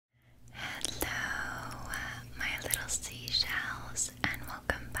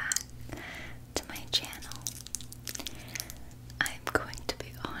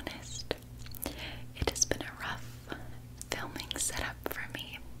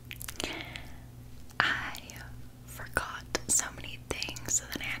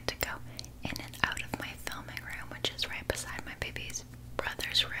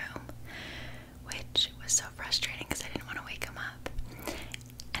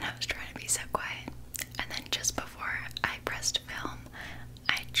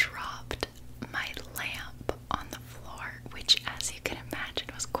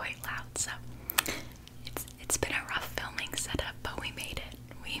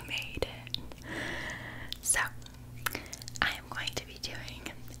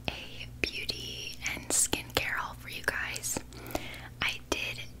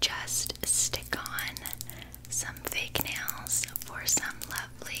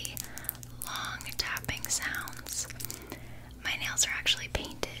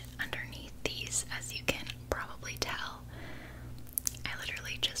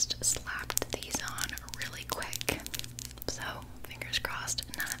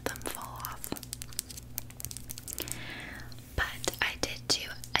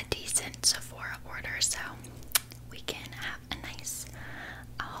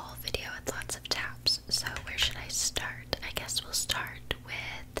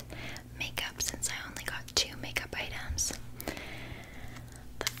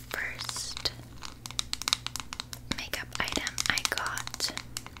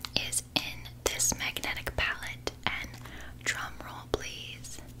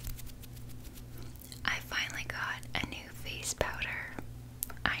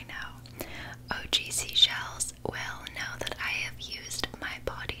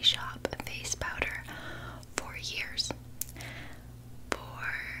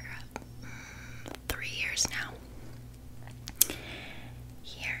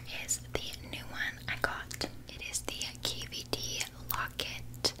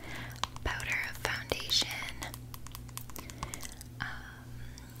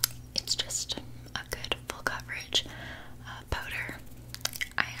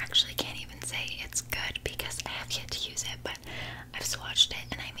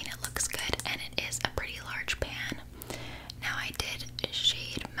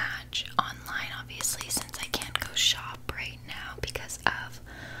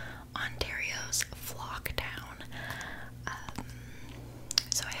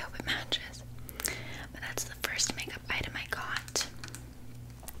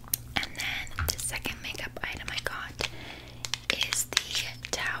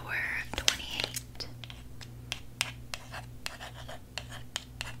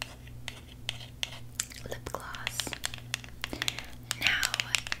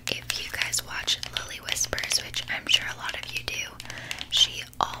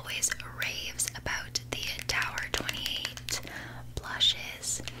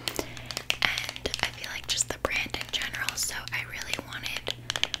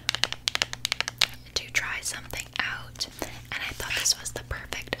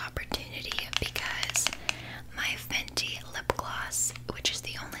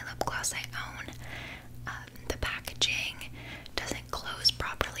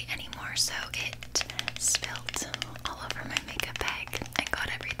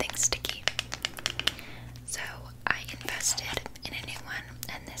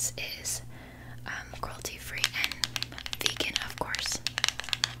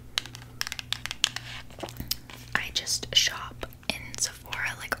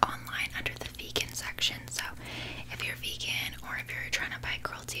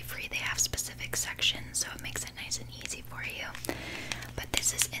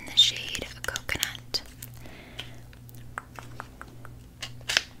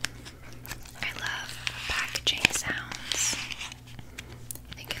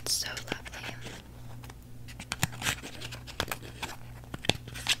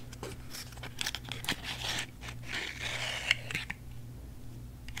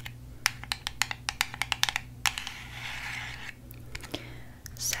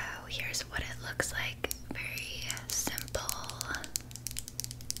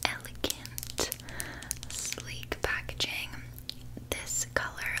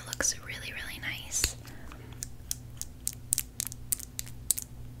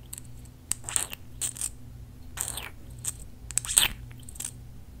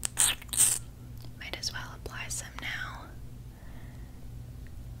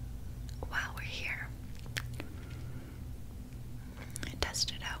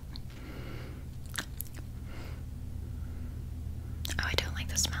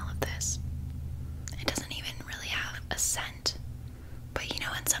scent. But you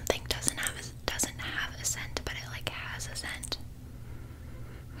know when something doesn't have a scent, but it like has a scent?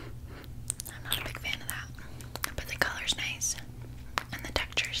 I'm not a big fan of that. But the color's nice. And the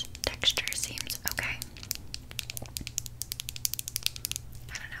texture seems okay.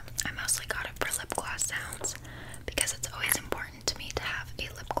 I don't know. I mostly got it for lip gloss sounds because it's always important to me to have a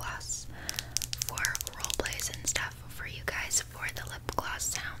lip gloss for role plays and stuff for you guys for the lip gloss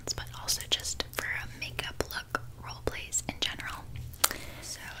sounds, but also just for a makeup look role plays in general.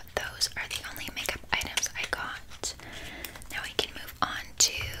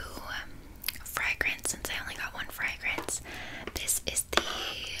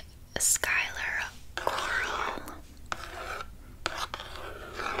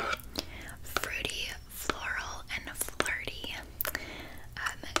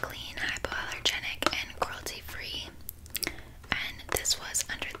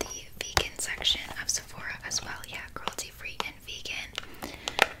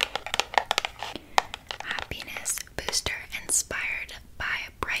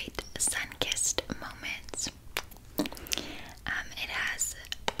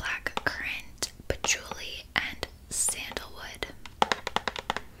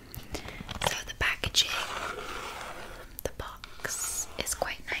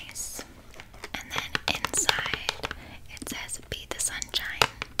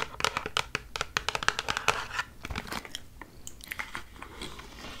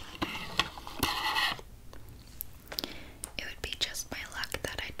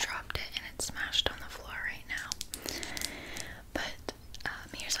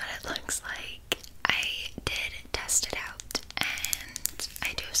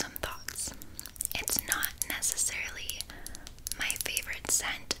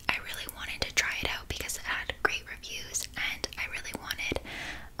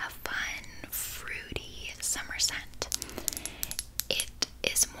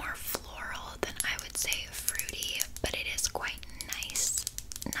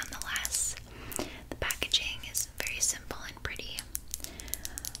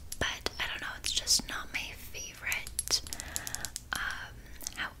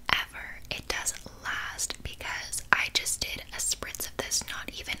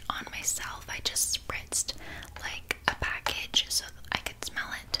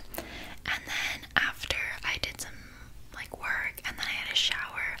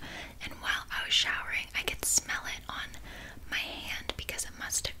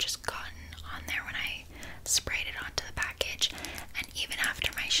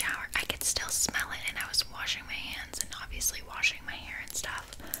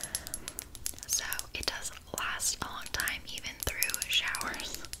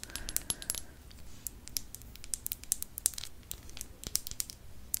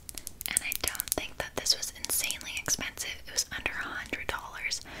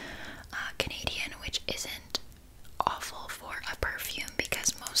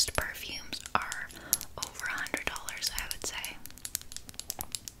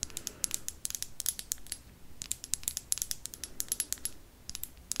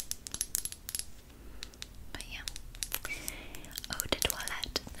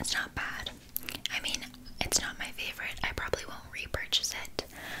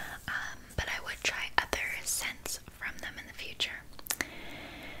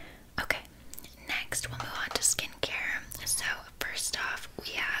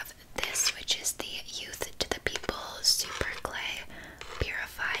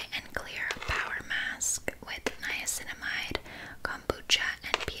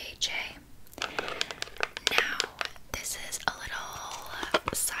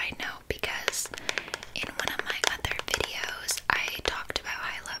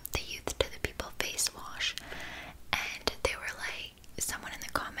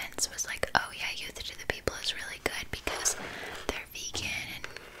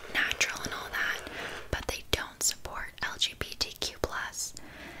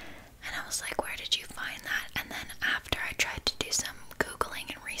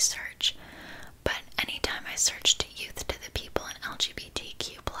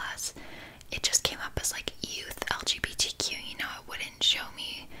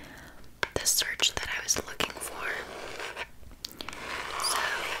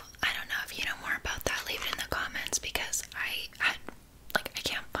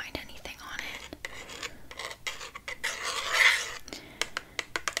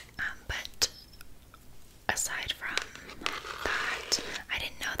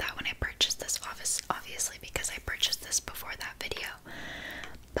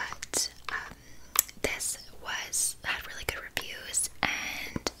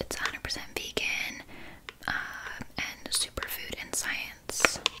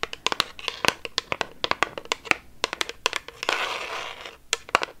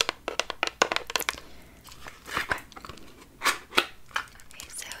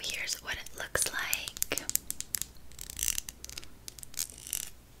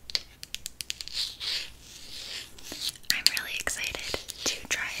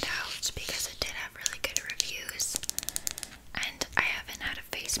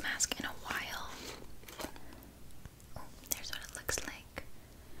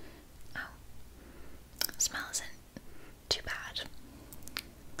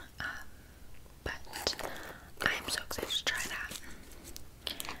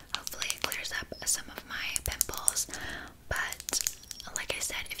 some of my pimples. But like I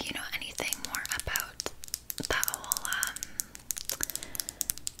said, if you know anything more about that whole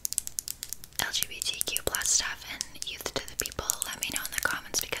LGBTQ plus stuff and youth to the people, let me know in the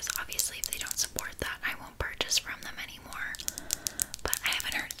comments, because obviously if they don't support that, I won't purchase from them anymore. But I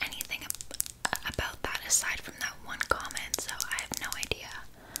haven't heard anything about that aside from that one comment, so I have no idea.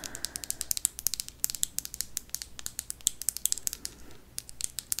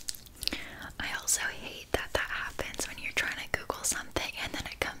 I also hate that happens when you're trying to Google something and then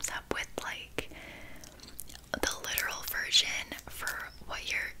it comes up with like the literal version for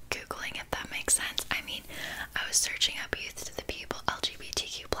what you're Googling, if that makes sense. I mean, I was searching up youth to the people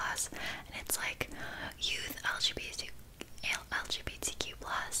LGBTQ plus, and it's like youth LGBTQ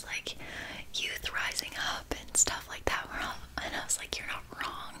plus, like youth rising up and stuff like that. And I was like, you're not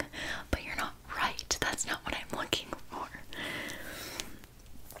wrong, but you're not right. That's not what I'm looking for.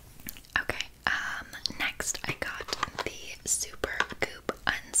 Okay, next I got the Super Goop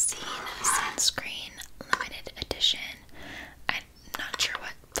Unseen Sunscreen Limited Edition. I'm not sure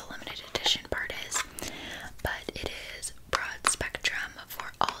what the limited edition part is, but it is broad spectrum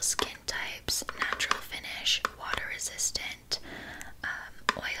for all skin types, natural finish, water resistant,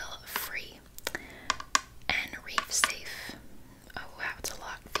 oil free, and reef safe. Oh wow, it's a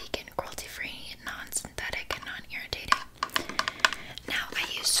lot. Vegan, cruelty free, non-synthetic, and non-irritating. Now, I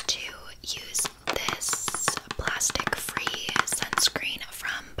used to use this plastic-free sunscreen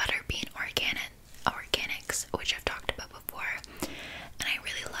from Butterbean Organics, which I've talked about before, and I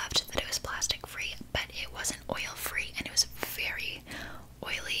really loved that it was plastic-free, but it wasn't oil-free, and it was very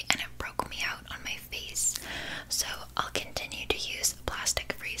oily, and it broke me out on my face. So I'll continue to use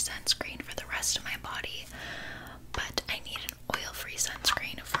plastic-free sunscreen for the rest of my body, but I need an oil-free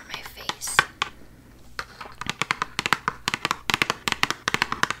sunscreen for my face.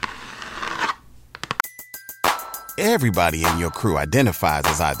 Everybody in your crew identifies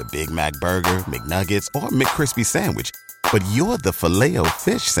as either Big Mac Burger, McNuggets, or McCrispy Sandwich. But you're the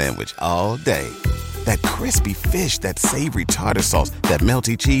Filet-O-Fish Sandwich all day. That crispy fish, that savory tartar sauce, that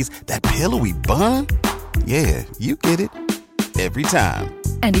melty cheese, that pillowy bun. Yeah, you get it. Every time.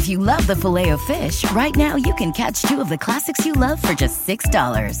 And if you love the Filet-O-Fish, right now you can catch two of the classics you love for just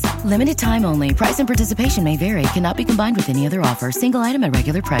 $6. Limited time only. Price and participation may vary. Cannot be combined with any other offer. Single item at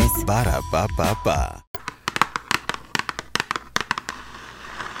regular price. Ba-da-ba-ba-ba.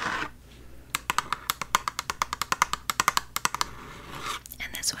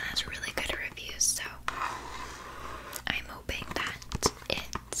 And this one has really good reviews, so I'm hoping that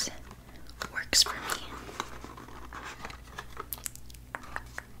it works for me.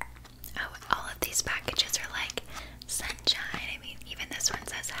 Oh, all of these packages are like sunshine. I mean, even this one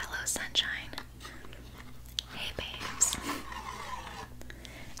says hello sunshine. Hey babes.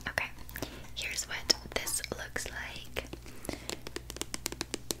 Okay, here's what this looks like.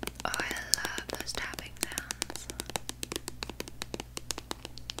 Oh, I love those tapping sounds.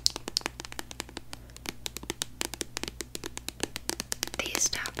 These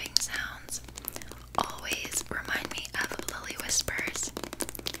tapping sounds always remind me of Lily Whispers.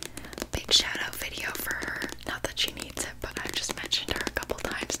 Big shout out video for her. Not that she needs it, but I've just mentioned her a couple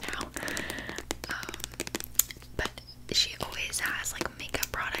times now. But she always has like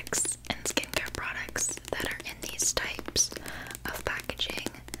makeup products and skincare products that are in these types of packaging.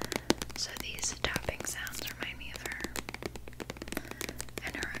 So these tapping sounds remind me of her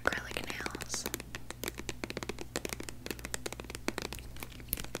and her acrylic nails.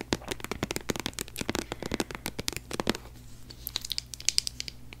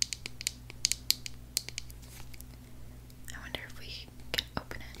 I wonder if we can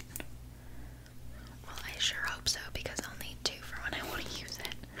open it. Well, I sure hope so, because I'll need to for when I want to use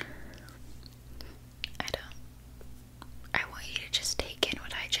it. I want you to just take in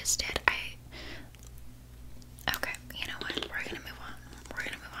what I just did. Okay, you know what? We're gonna move on. We're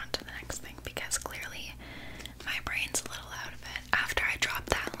gonna move on to the next thing, because clearly my brain's a little out of it. After I dropped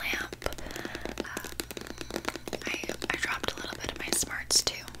that lamp, I dropped a little bit of my smarts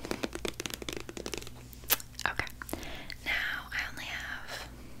too. Okay, now I only have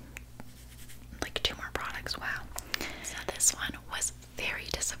like 2 more products. Wow. So this one was very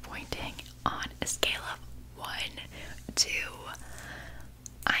disappointing on a scale of 1 to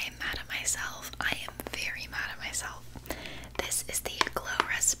I am mad at myself. I am very mad at myself. This is the Glow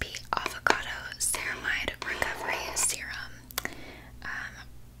Recipe Avocado Ceramide Recovery Serum.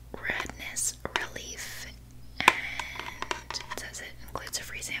 Redness relief, and it says it includes a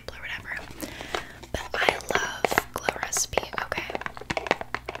free sample or whatever. But I love Glow Recipe, okay?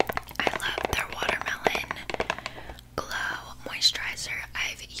 I love their watermelon glow moisturizer.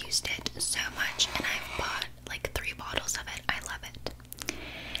 I've used it so much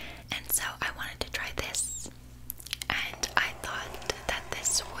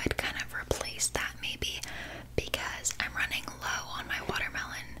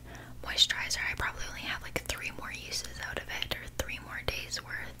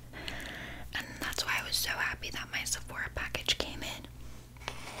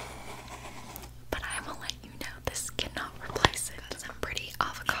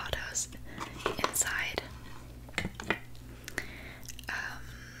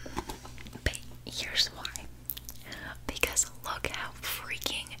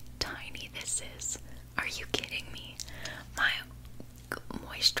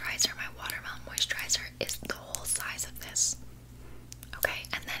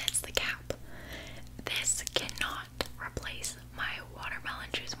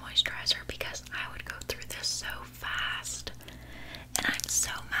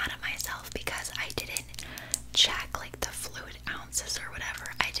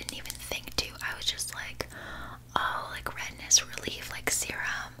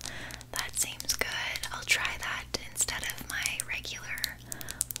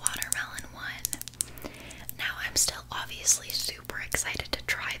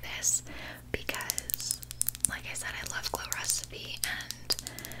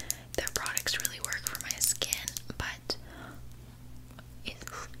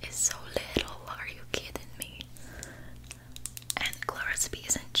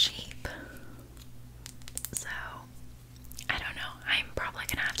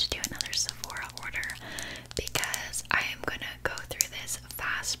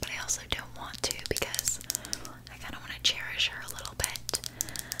fast, but I also don't want to because I kind of want to cherish her a little bit.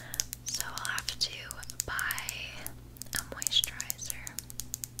 So I'll have to buy a moisturizer.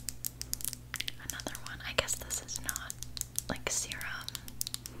 Another one. I guess this is not like serum.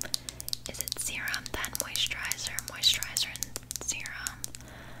 Is it serum, then moisturizer, moisturizer and serum?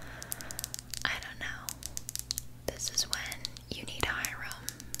 I don't know. This is when you need Hiram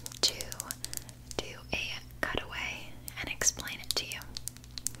to do a cutaway and explain it to you.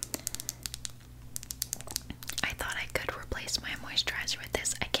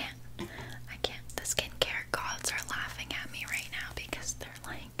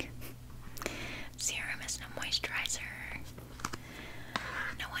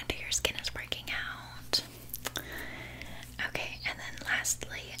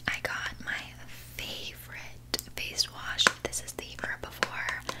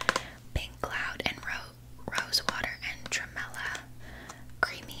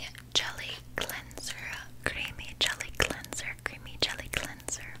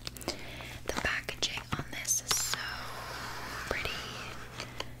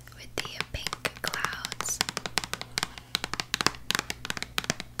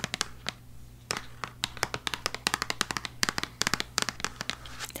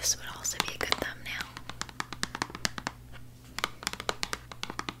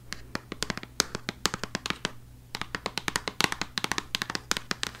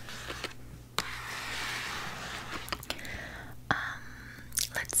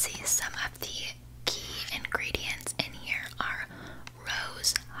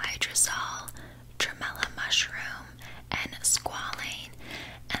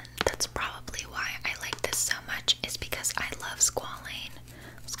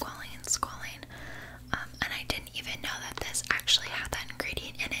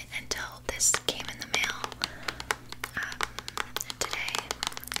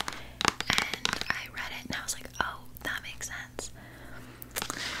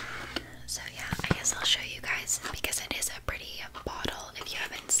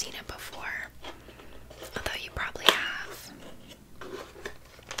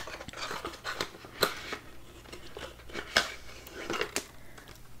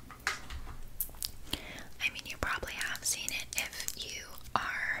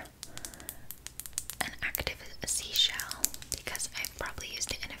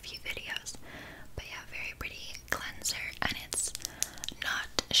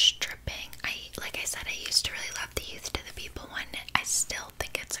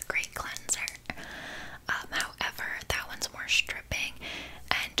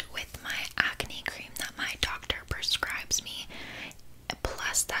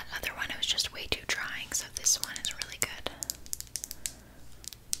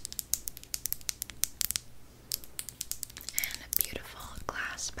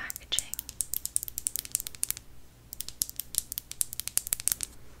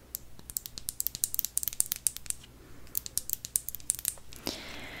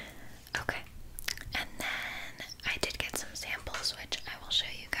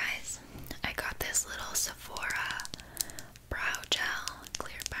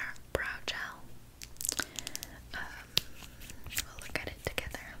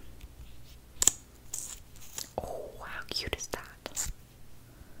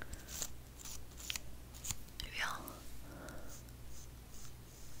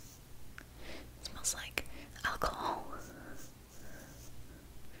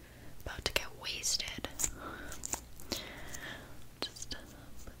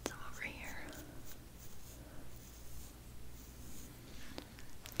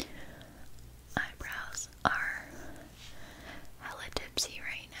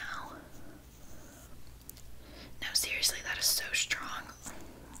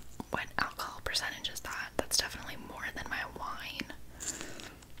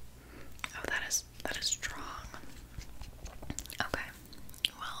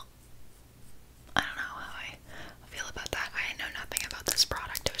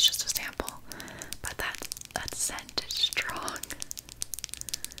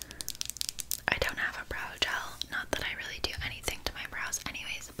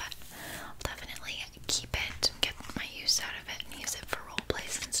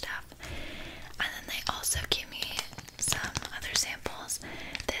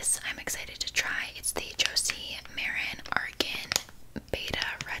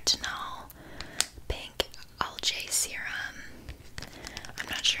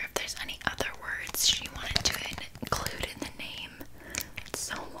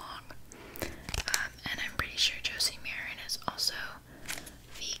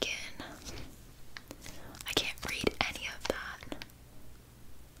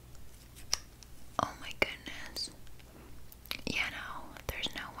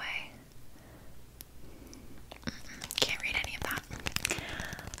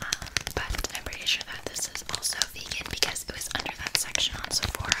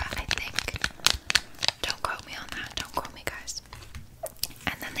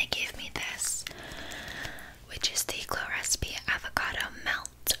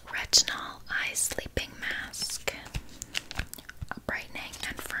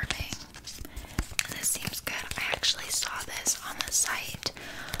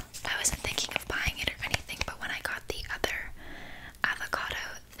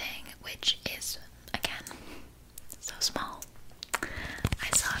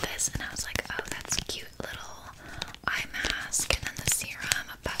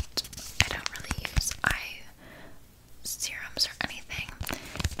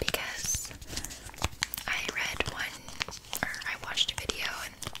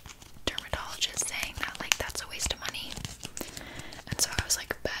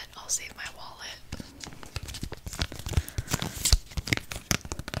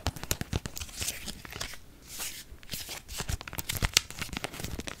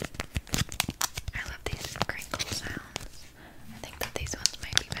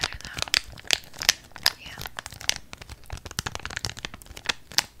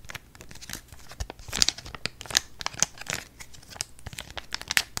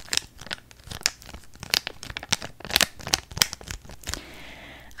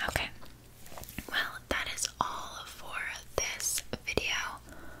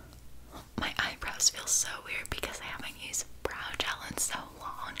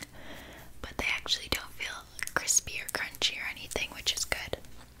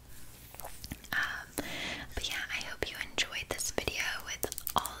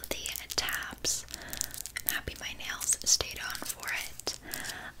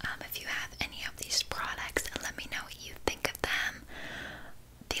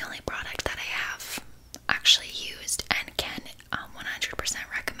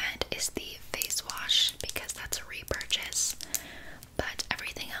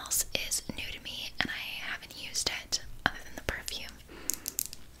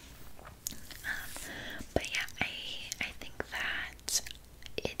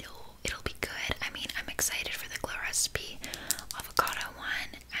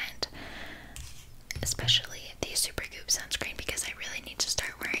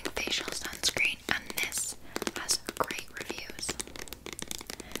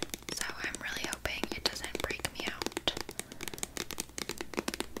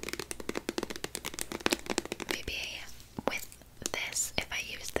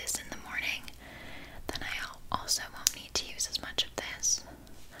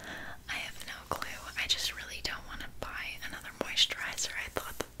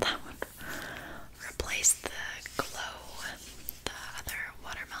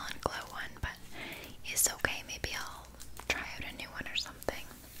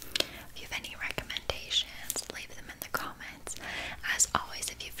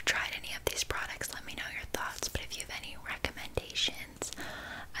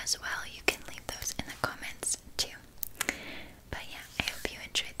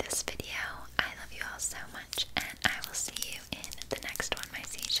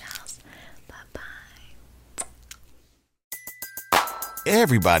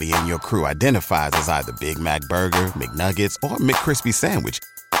 Everybody in your crew identifies as either Big Mac Burger, McNuggets, or McCrispy Sandwich.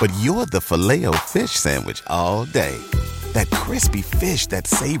 But you're the Filet-O-Fish Sandwich all day. That crispy fish, that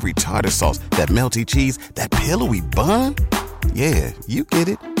savory tartar sauce, that melty cheese, that pillowy bun. Yeah, you get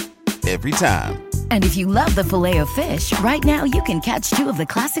it. Every time. And if you love the Filet-O-Fish, right now you can catch 2 of the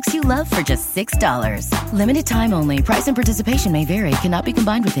classics you love for just $6. Limited time only. Price and participation may vary. Cannot be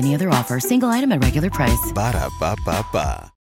combined with any other offer. Single item at regular price. Ba-da-ba-ba-ba.